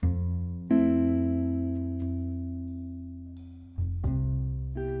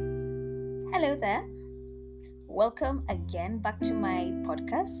Hello there. Welcome again back to my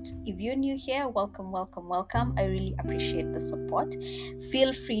podcast. If you're new here, welcome. I really appreciate the support.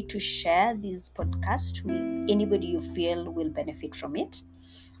 Feel free to share this podcast with anybody you feel will benefit from it.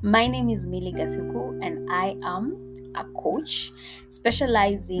 My name is Millie Gathuku, and I am a coach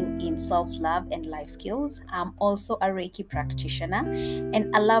specializing in self-love and life skills. I'm also a Reiki practitioner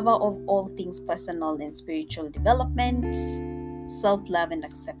and a lover of all things personal and spiritual development, self-love and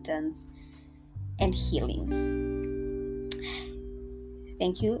acceptance, and healing.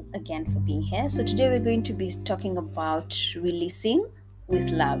 Thank you again for being here. So today we're going to be talking about releasing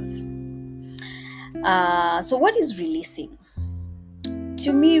with love. So what is releasing?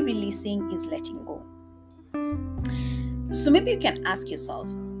 To me, releasing is letting go. So maybe you can ask yourself,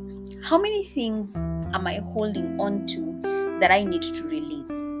 how many things am I holding on to that I need to release?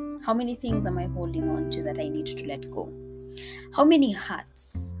 How many things am I holding on to that I need to let go? How many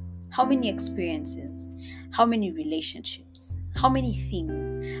hurts? How many experiences? How many relationships? How many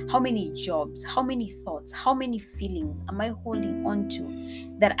things? How many jobs? How many thoughts? How many feelings am I holding on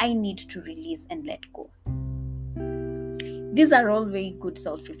to that I need to release and let go? These are all very good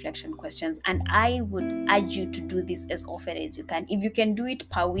self-reflection questions, and I would urge you to do this as often as you can. If you can do it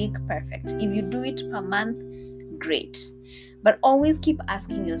per week, perfect. If you do it per month, great. But always keep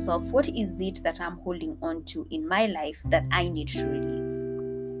asking yourself, what is it that I'm holding on to in my life that I need to release?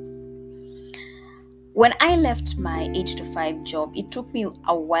 When I left my 8-to-5 job, it took me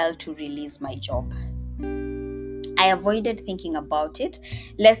a while to release my job. I avoided thinking about it,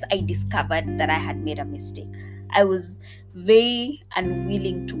 lest I discovered that I had made a mistake. I was very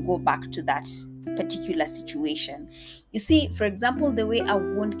unwilling to go back to that particular situation. You see, for example, the way a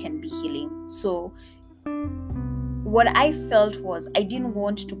wound can be healing. So what I felt was I didn't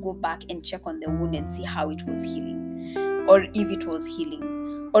want to go back and check on the wound and see how it was healing, or if it was healing,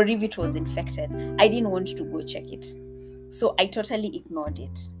 or if it was infected. I didn't want to go check it. So I totally ignored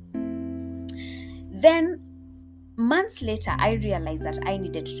it. Then months later, I realized that I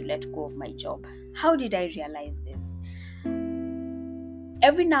needed to let go of my job. How did I realize this?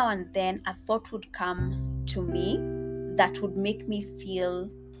 Every now and then, a thought would come to me that would make me feel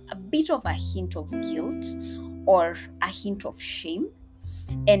a bit of a hint of guilt or a hint of shame.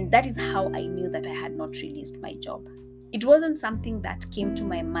 And that is how I knew that I had not released my job. It wasn't something that came to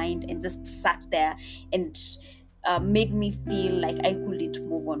my mind and just sat there and made me feel like I couldn't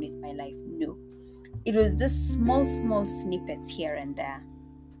move on with my life. No. It was just small snippets here and there,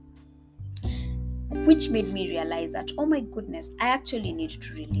 which made me realize that, oh my goodness, I actually need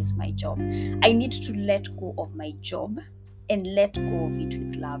to release my job. I need to let go of my job and let go of it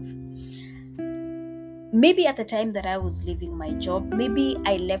with love. Maybe at the time that I was leaving my job, maybe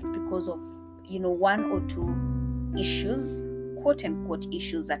I left because of, one or two issues, quote unquote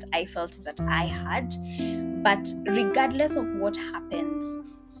issues that I felt that I had. But regardless of what happens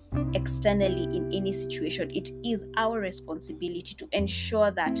externally in any situation, it is our responsibility to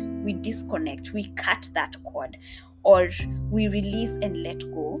ensure that we disconnect, we cut that cord, or we release and let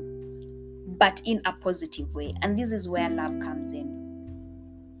go, but in a positive way. And this is where love comes in.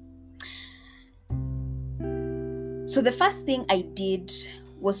 So the first thing I did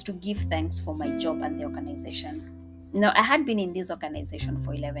was to give thanks for my job and the organization. Now, I had been in this organization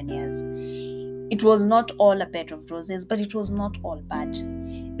for 11 years. It was not all a bed of roses, but it was not all bad.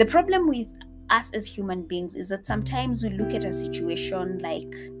 The problem with us as human beings is that sometimes we look at a situation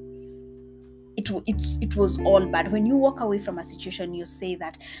like it was all bad. When you walk away from a situation, you say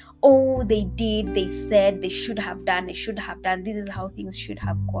that, oh, they said, they should have done, this is how things should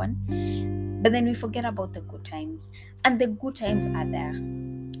have gone. But then we forget about the good times, and the good times are there.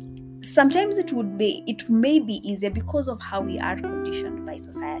 Sometimes it may be easier because of how we are conditioned by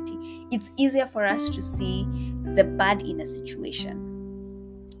society. It's easier for us to see the bad in a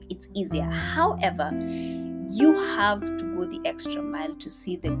situation. It's easier. However, you have to go the extra mile to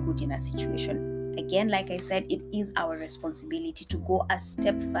see the good in a situation. Again, like I said, it is our responsibility to go a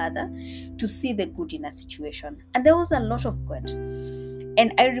step further to see the good in a situation. And there was a lot of good.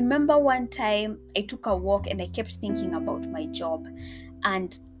 And I remember one time I took a walk and I kept thinking about my job,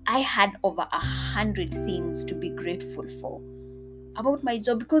 and I had over 100 things to be grateful for about my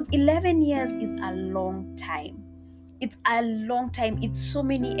job, because 11 years is a long time. It's a long time. It's so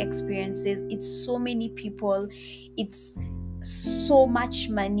many experiences. It's so many people. It's so much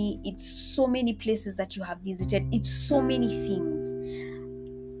money. It's so many places that you have visited. It's so many things.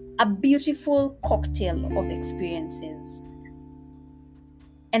 A beautiful cocktail of experiences.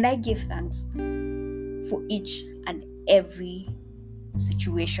 And I give thanks for each and every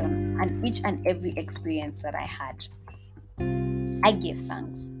situation and each and every experience that I had. I give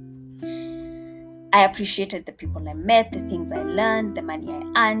thanks. I appreciated the people I met, the things I learned, the money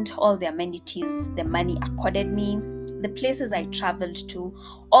I earned, all the amenities the money accorded me, the places I traveled to,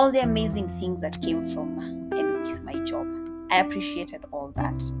 all the amazing things that came from and with my job. I appreciated all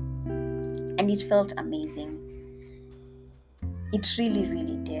that. And it felt amazing. It really,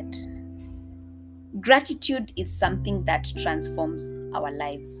 really did. Gratitude is something that transforms our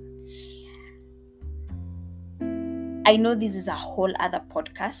lives. I know this is a whole other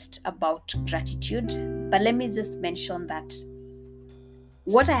podcast about gratitude, but let me just mention that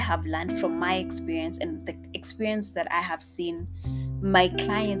what I have learned from my experience and the experience that I have seen my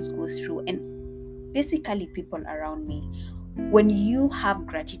clients go through, and basically people around me, when you have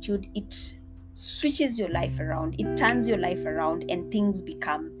gratitude, it switches your life around, it turns your life around, and things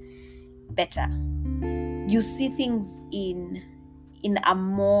become better. You see things in a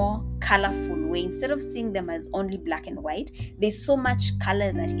more colorful way. Instead of seeing them as only black and white, there's so much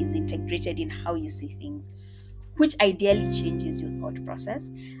color that is integrated in how you see things, which ideally changes your thought process.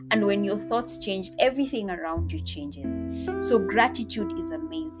 And when your thoughts change, everything around you changes. So gratitude is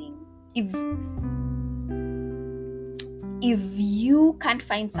amazing. If you can't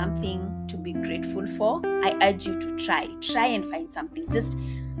find something to be grateful for, I urge you to try and find something. Just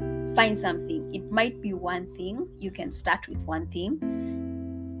find something. It might be one thing. You can start with one thing.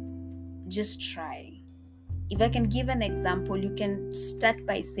 Just try. If I can give an example, you can start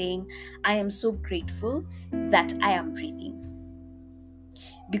by saying, I am so grateful that I am breathing.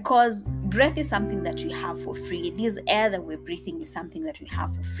 Because breath is something that we have for free. This air that we're breathing is something that we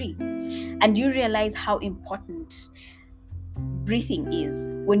have for free. And you realize how important breathing is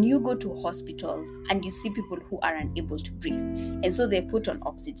when you go to a hospital and you see people who are unable to breathe. And so they put on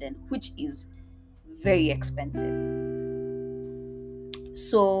oxygen, which is very expensive.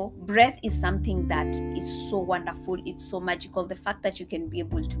 So breath is something that is so wonderful. It's so magical. The fact that you can be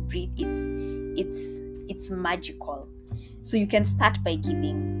able to breathe, it's magical. So you can start by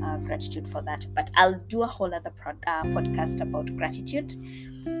giving gratitude for that. But I'll do a whole other podcast about gratitude.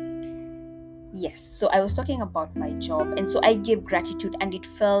 Yes, so I was talking about my job, and so I gave gratitude, and it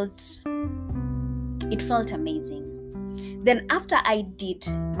felt amazing. Then after I did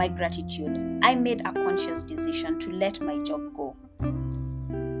my gratitude, I made a conscious decision to let my job go.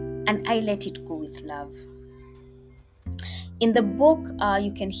 And I let it go with love. In the book,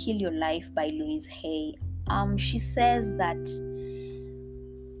 You Can Heal Your Life by Louise Hay, she says that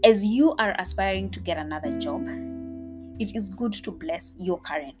as you are aspiring to get another job, it is good to bless your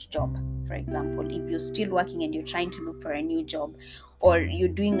current job. For example, if you're still working and you're trying to look for a new job, or you're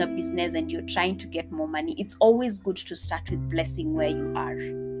doing a business and you're trying to get more money, it's always good to start with blessing where you are.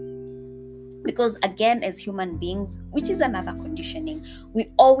 Because again, as human beings, which is another conditioning,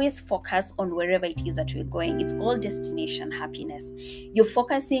 we always focus on wherever it is that we're going. It's all destination happiness. You're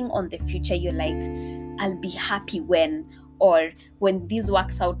focusing on the future. You're like, I'll be happy when, or when this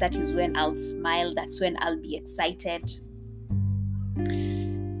works out, that is when I'll smile. That's when I'll be excited.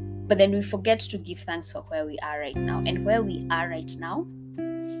 But then we forget to give thanks for where we are right now. And where we are right now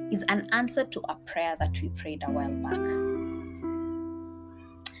is an answer to a prayer that we prayed a while back.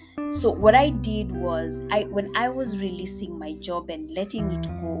 So what I did was, when I was releasing my job and letting it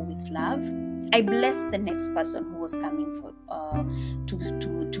go with love, I blessed the next person who was coming for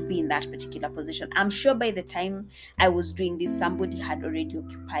to be in that particular position. I'm sure by the time I was doing this, somebody had already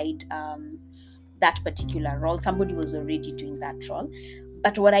occupied that particular role. Somebody was already doing that role.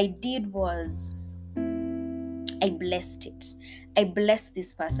 But what I did was, I blessed it. I blessed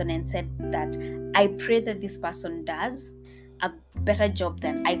this person and said that I pray that this person does a better job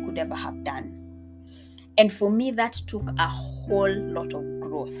than I could ever have done. And for me, that took a whole lot of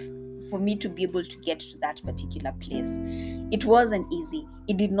growth for me to be able to get to that particular place. It wasn't easy.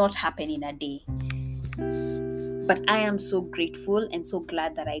 It did not happen in a day. But I am so grateful and so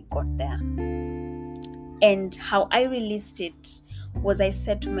glad that I got there. And how I released it was, I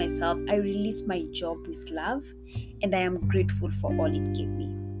said to myself, I released my job with love, and I am grateful for all it gave me.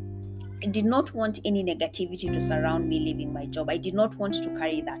 I did not want any negativity to surround me leaving my job. I did not want to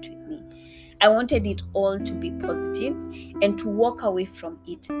carry that with me. I wanted it all to be positive and to walk away from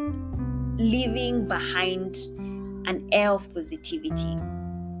it, leaving behind an air of positivity.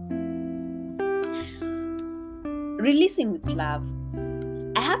 Releasing with love.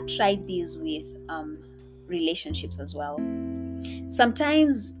 I have tried this with relationships as well.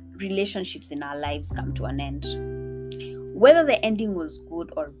 Sometimes relationships in our lives come to an end. Whether the ending was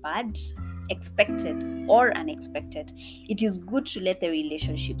good or bad, expected or unexpected, it is good to let the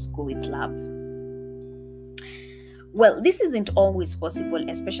relationships go with love. Well, this isn't always possible,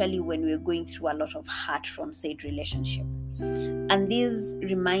 especially when we're going through a lot of hurt from said relationship. And this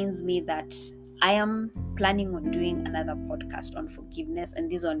reminds me that I am planning on doing another podcast on forgiveness,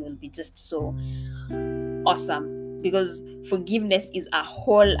 and this one will be just so awesome, because forgiveness is a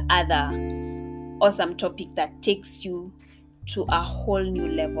whole other awesome topic that takes you to a whole new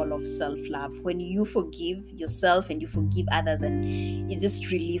level of self-love. When you forgive yourself and you forgive others and you just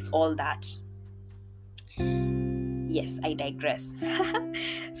release all that. Yes, I digress.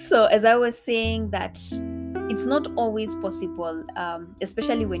 So as I was saying, that it's not always possible,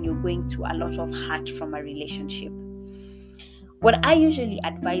 especially when you're going through a lot of hurt from a relationship. What I usually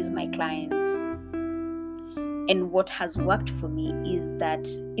advise my clients, and what has worked for me, is that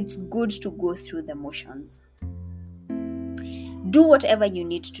it's good to go through the motions. Do whatever you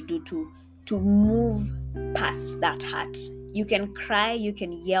need to do to move past that hurt. You can cry, you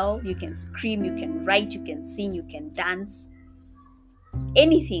can yell, you can scream, you can write, you can sing, you can dance.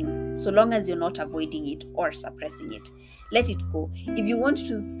 Anything, so long as you're not avoiding it or suppressing it. Let it go. If you want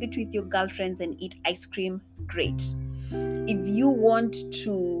to sit with your girlfriends and eat ice cream, great. If you want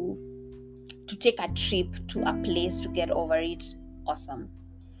to take a trip to a place to get over it, awesome.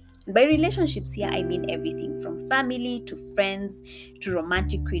 By relationships here, I mean everything from family to friends to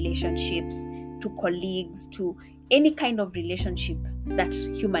romantic relationships to colleagues to any kind of relationship that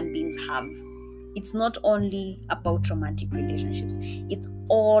human beings have. It's not only about romantic relationships, it's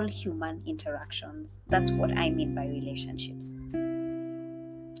all human interactions. That's what I mean by relationships.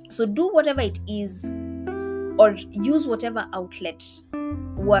 So do whatever it is, or use whatever outlet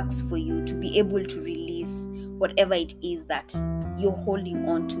works for you to be able to release whatever it is that you're holding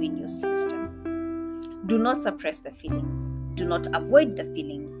on to in your system. Do not suppress the feelings. Do not avoid the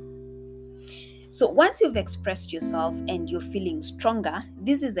feelings. So once you've expressed yourself and you're feeling stronger,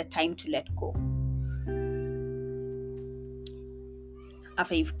 this is the time to let go.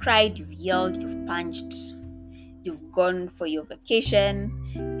 After you've cried, you've yelled, you've punched, you've gone for your vacation,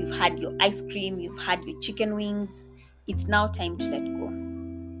 you've had your ice cream, you've had your chicken wings, it's now time to let go.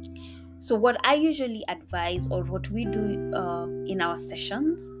 So what I usually advise, or what we do in our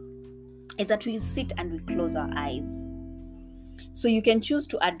sessions, is that we sit and we close our eyes. So you can choose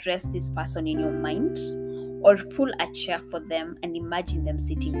to address this person in your mind, or pull a chair for them and imagine them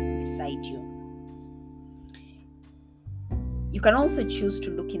sitting beside you. You can also choose to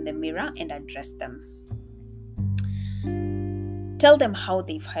look in the mirror and address them. Tell them how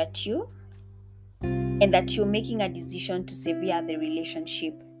they've hurt you, and that you're making a decision to sever the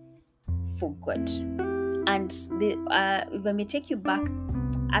relationship for good. And if I may take you back,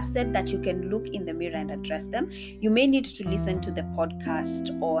 I've said that you can look in the mirror and address them. You may need to listen to the podcast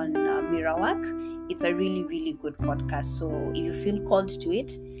on mirror work. It's a really, really good podcast. So if you feel called to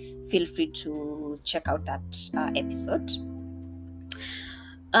it, feel free to check out that episode.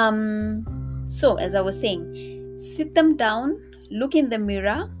 So as I was saying, sit them down, look in the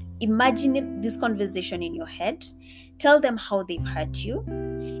mirror, imagine this conversation in your head, tell them how they've hurt you,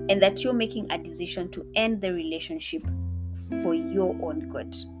 and that you're making a decision to end the relationship for your own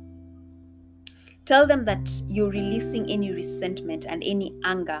good. Tell them that you're releasing any resentment and any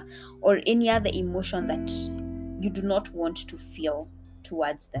anger or any other emotion that you do not want to feel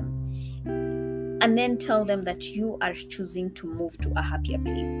towards them. And then tell them that you are choosing to move to a happier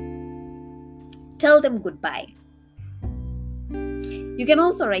place. Tell them goodbye. You can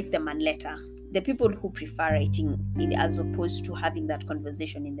also write them a letter. The people who prefer writing as opposed to having that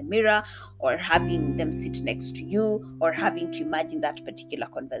conversation in the mirror, or having them sit next to you, or having to imagine that particular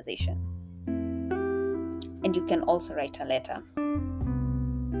conversation. And you can also write a letter.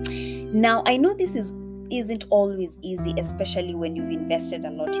 Now, I know this isn't always easy, especially when you've invested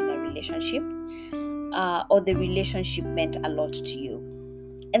a lot in a relationship, or the relationship meant a lot to you.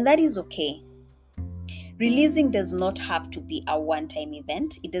 And that is okay. Releasing does not have to be a one-time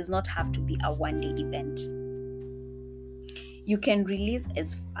event. It does not have to be a one-day event. You can release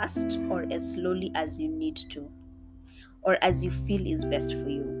as fast or as slowly as you need to, or as you feel is best for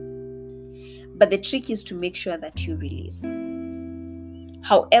you. But the trick is to make sure that you release.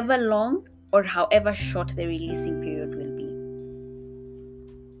 However long or however short the releasing period will be.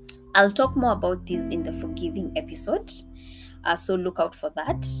 I'll talk more about this in the forgiving episode, so look out for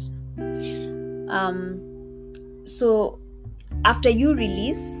that. So after you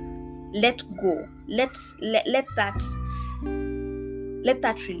release, let go. Let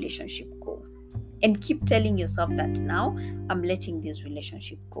that relationship go, and keep telling yourself that now I'm letting this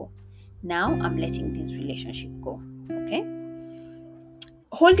relationship go. Now I'm letting this relationship go. Okay?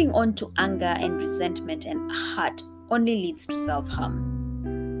 Holding on to anger and resentment and hurt only leads to self-harm.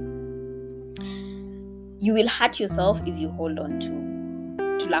 You will hurt yourself if you hold on to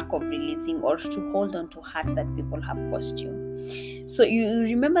lack of releasing, or to hold on to hurt that people have caused you. So you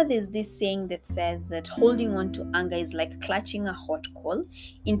remember there's this saying that says that holding on to anger is like clutching a hot coal,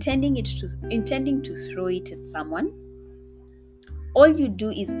 intending to throw it at someone. All you do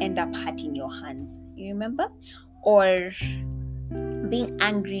is end up hurting your hands. You remember? Or being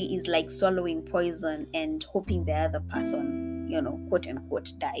angry is like swallowing poison and hoping the other person, quote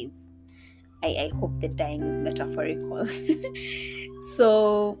unquote, dies. I hope the dying is metaphorical.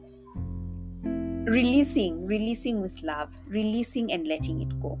 So releasing with love, releasing and letting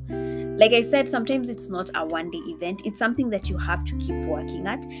it go. Like I said, sometimes it's not a one-day event. It's something that you have to keep working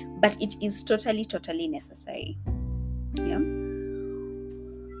at, but it is totally necessary. Yeah.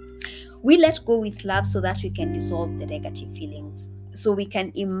 We let go with love so that we can dissolve the negative feelings, so we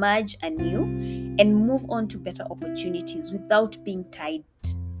can emerge anew and move on to better opportunities without being tied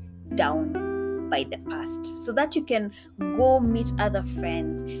down by the past, so that you can go meet other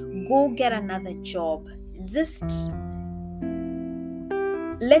friends, go get another job. Just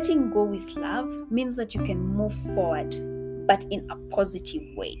letting go with love means that you can move forward, but in a positive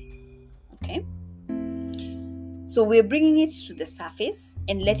way. Okay? So we're bringing it to the surface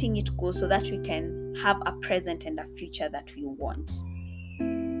and letting it go so that we can have a present and a future that we want.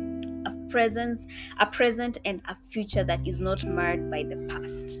 A present and a future that is not marred by the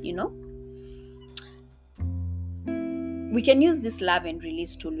past, We can use this love and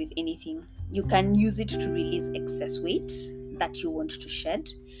release tool with anything. You can use it to release excess weight that you want to shed.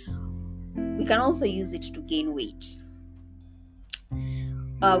 We can also use it to gain weight.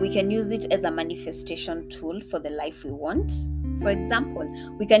 We can use it as a manifestation tool for the life we want. For example,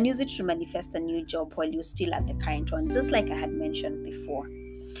 we can use it to manifest a new job while you're still at the current one, just like I had mentioned before.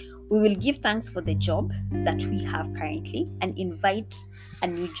 We will give thanks for the job that we have currently and invite a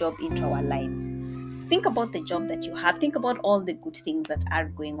new job into our lives. Think about the job that you have. Think about all the good things that are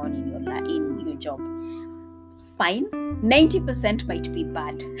going on in your job. Fine, 90% might be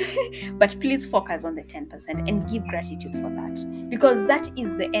bad, but please focus on the 10% and give gratitude for that, because that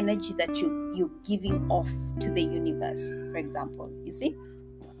is the energy that you're giving off to the universe. For example, you see,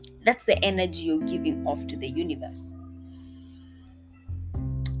 that's the energy you're giving off to the universe.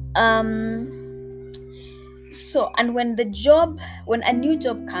 So, and when a new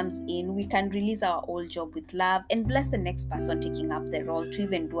job comes in, we can release our old job with love and bless the next person taking up the role to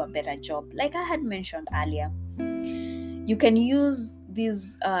even do a better job. Like I had mentioned earlier, you can use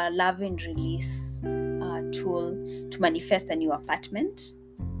this love and release tool to manifest a new apartment.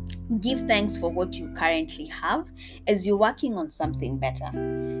 Give thanks for what you currently have as you're working on something better.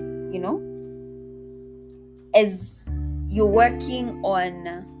 As you're working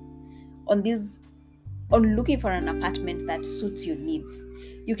on looking for an apartment that suits your needs,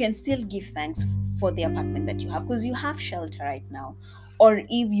 you can still give thanks for the apartment that you have, because you have shelter right now. Or if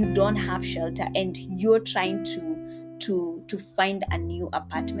you don't have shelter and you're trying to find a new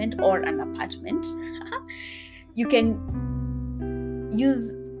apartment or an apartment, you can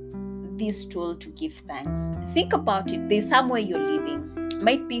use this tool to give thanks. Think about it. There's somewhere you're living.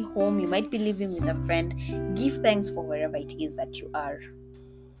 Might be home, you might be living with a friend. Give thanks for wherever it is that you are.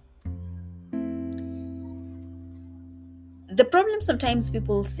 The problem sometimes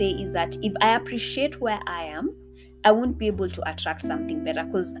people say is that if I appreciate where I am, I won't be able to attract something better,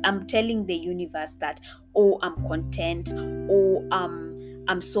 because I'm telling the universe that, I'm content,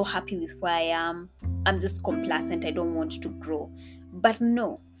 I'm so happy with where I am, I'm just complacent, I don't want to grow. But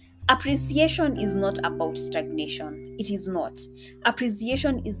no, appreciation is not about stagnation. It is not.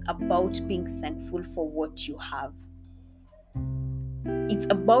 Appreciation is about being thankful for what you have. It's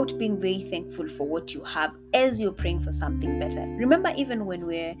about being very thankful for what you have as you're praying for something better. Remember, even when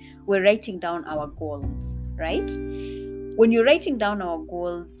we're writing down our goals, right? When you're writing down our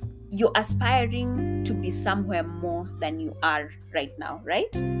goals, you're aspiring to be somewhere more than you are right now,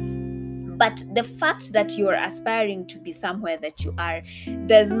 right? But the fact that you're aspiring to be somewhere that you are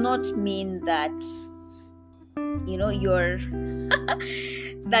does not mean that, you're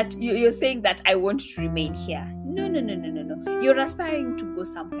that you're saying that I want to remain here. No. You're aspiring to go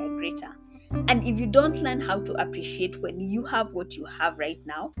somewhere greater. And if you don't learn how to appreciate when you have what you have right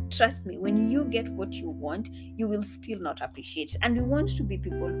now, trust me, when you get what you want, you will still not appreciate. And we want to be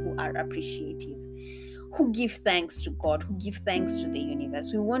people who are appreciative, who give thanks to God, who give thanks to the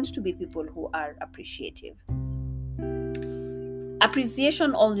universe. We want to be people who are appreciative.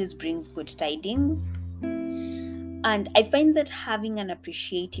 Appreciation always brings good tidings. And I find that having an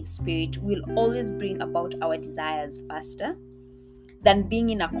appreciative spirit will always bring about our desires faster than being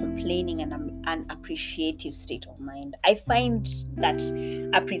in a complaining and an appreciative state of mind. I find that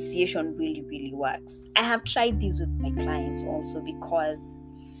appreciation really, really works. I have tried this with my clients also, because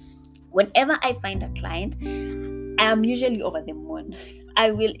whenever I find a client, I am usually over the moon.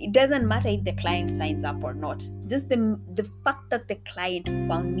 It doesn't matter if the client signs up or not. Just the fact that the client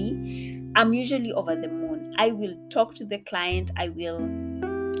found me, I'm usually over the moon. I will talk to the client, I will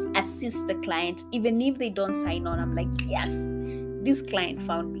assist the client. Even if they don't sign on, I'm like, yes, this client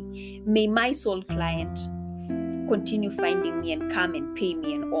found me. May my soul client continue finding me and come and pay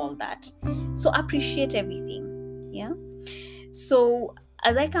me and all that. So appreciate everything. Yeah. So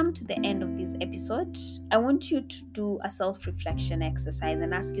as I come to the end of this episode, I want you to do a self-reflection exercise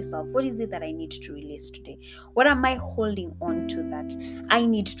and ask yourself, what is it that I need to release today? What am I holding on to that I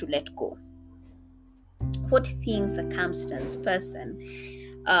need to let go? What thing, circumstance, person,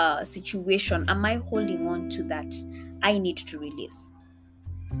 situation am I holding on to that I need to release?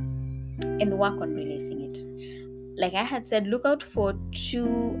 And work on releasing it. Like I had said, look out for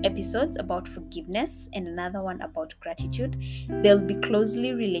 2 episodes about forgiveness and another one about gratitude. They'll be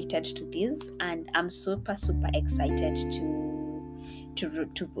closely related to this, and I'm super excited to do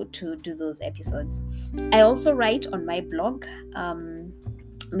those episodes. I also write on my blog,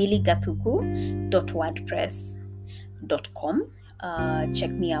 miligathuku.wordpress.com.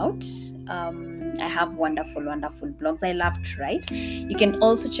 Check me out. I have wonderful blogs. I love to write. You can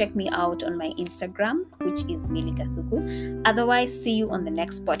also check me out on my Instagram, which is miligathuku. Otherwise, see you on the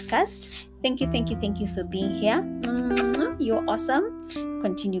next podcast. Thank you for being here. You're awesome.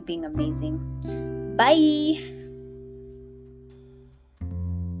 Continue being amazing. Bye.